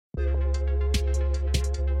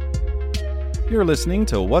You're listening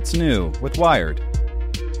to What's New with Wired.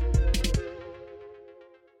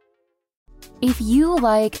 If you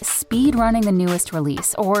like speed running the newest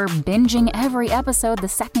release or binging every episode the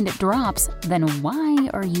second it drops, then why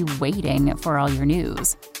are you waiting for all your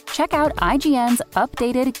news? Check out IGN's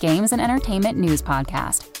updated Games and Entertainment News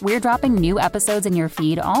podcast. We're dropping new episodes in your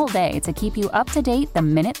feed all day to keep you up to date the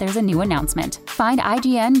minute there's a new announcement. Find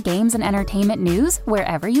IGN Games and Entertainment News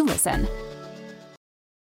wherever you listen.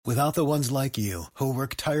 Without the ones like you, who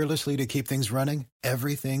work tirelessly to keep things running,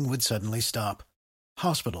 everything would suddenly stop.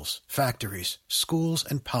 Hospitals, factories, schools,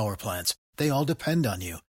 and power plants, they all depend on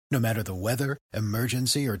you. No matter the weather,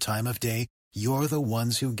 emergency, or time of day, you're the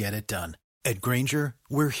ones who get it done. At Grainger,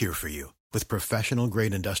 we're here for you with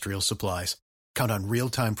professional-grade industrial supplies. Count on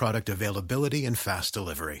real-time product availability and fast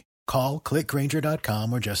delivery. Call, click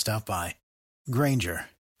Grainger.com, or just stop by. Grainger,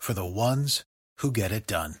 for the ones who get it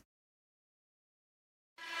done.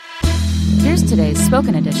 Here's today's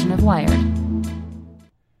spoken edition of Wired.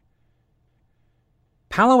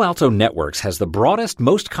 Palo Alto Networks has the broadest,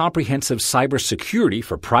 most comprehensive cybersecurity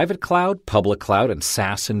for private cloud, public cloud, and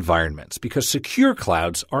SaaS environments because secure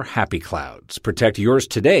clouds are happy clouds. Protect yours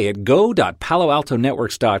today at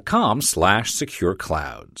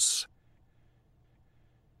go.paloaltonetworks.com/secure-clouds.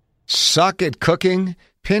 Suck at cooking?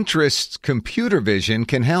 Pinterest's computer vision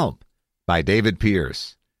can help. By David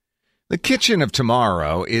Pierce. The kitchen of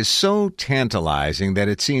tomorrow is so tantalizing that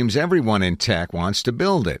it seems everyone in tech wants to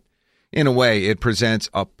build it. In a way, it presents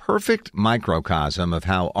a perfect microcosm of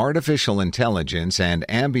how artificial intelligence and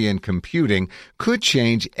ambient computing could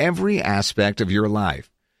change every aspect of your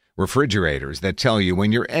life. Refrigerators that tell you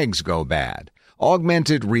when your eggs go bad.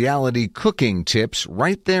 Augmented reality cooking tips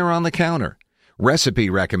right there on the counter. Recipe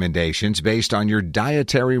recommendations based on your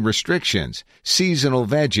dietary restrictions, seasonal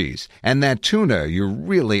veggies, and that tuna you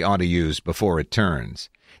really ought to use before it turns.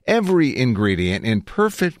 Every ingredient in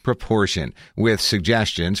perfect proportion with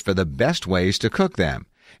suggestions for the best ways to cook them.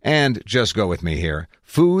 And, just go with me here,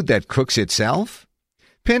 food that cooks itself?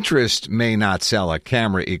 Pinterest may not sell a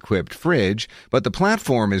camera-equipped fridge, but the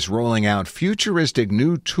platform is rolling out futuristic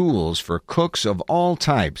new tools for cooks of all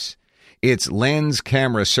types. Its Lens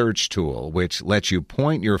camera search tool, which lets you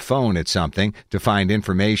point your phone at something to find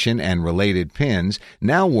information and related pins,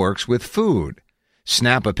 now works with food.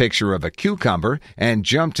 Snap a picture of a cucumber and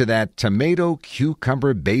jump to that tomato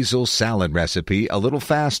cucumber basil salad recipe a little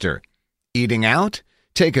faster. Eating out?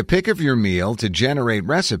 Take a pic of your meal to generate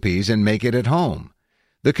recipes and make it at home.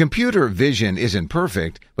 The computer vision isn't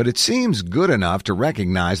perfect, but it seems good enough to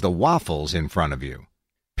recognize the waffles in front of you.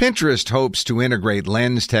 Pinterest hopes to integrate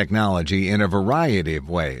Lens technology in a variety of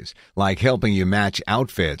ways, like helping you match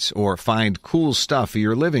outfits or find cool stuff for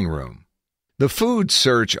your living room. The food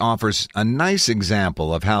search offers a nice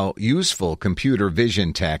example of how useful computer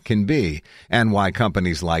vision tech can be and why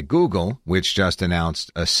companies like Google, which just announced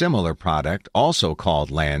a similar product also called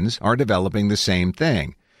Lens, are developing the same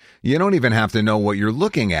thing. You don't even have to know what you're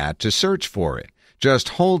looking at to search for it. Just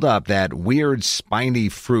hold up that weird spiny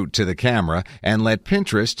fruit to the camera and let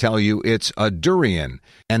Pinterest tell you it's a durian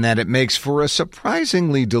and that it makes for a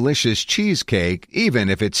surprisingly delicious cheesecake even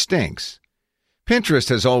if it stinks. Pinterest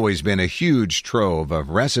has always been a huge trove of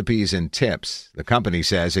recipes and tips. The company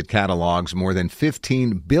says it catalogs more than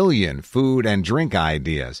 15 billion food and drink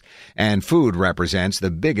ideas, and food represents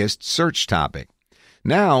the biggest search topic.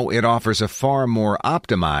 Now it offers a far more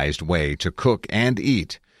optimized way to cook and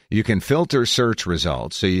eat. You can filter search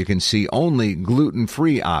results so you can see only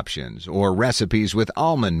gluten-free options or recipes with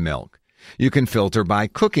almond milk. You can filter by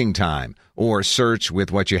cooking time or search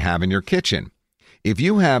with what you have in your kitchen. If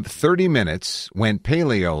you have 30 minutes, went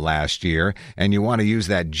paleo last year, and you want to use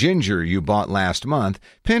that ginger you bought last month,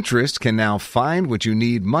 Pinterest can now find what you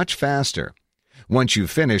need much faster. Once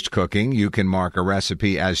you've finished cooking, you can mark a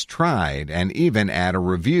recipe as tried and even add a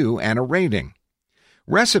review and a rating.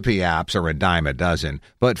 Recipe apps are a dime a dozen,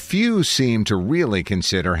 but few seem to really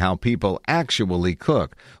consider how people actually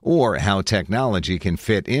cook or how technology can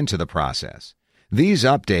fit into the process. These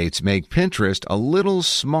updates make Pinterest a little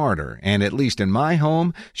smarter and, at least in my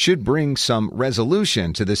home, should bring some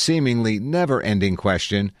resolution to the seemingly never-ending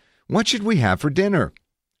question, what should we have for dinner?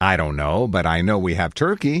 I don't know, but I know we have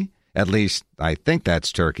turkey. At least, I think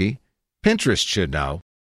that's turkey. Pinterest should know.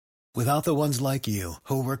 Without the ones like you,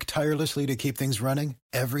 who work tirelessly to keep things running,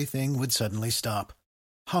 everything would suddenly stop.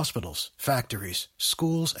 Hospitals, factories,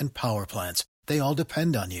 schools, and power plants, they all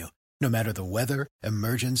depend on you. No matter the weather,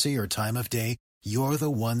 emergency, or time of day, you're the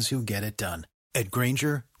ones who get it done. At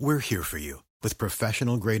Grainger, we're here for you with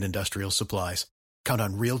professional-grade industrial supplies. Count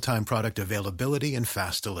on real-time product availability and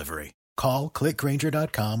fast delivery. Call, click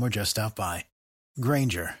Grainger.com, or just stop by.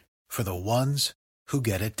 Grainger, for the ones who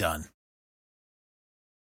get it done.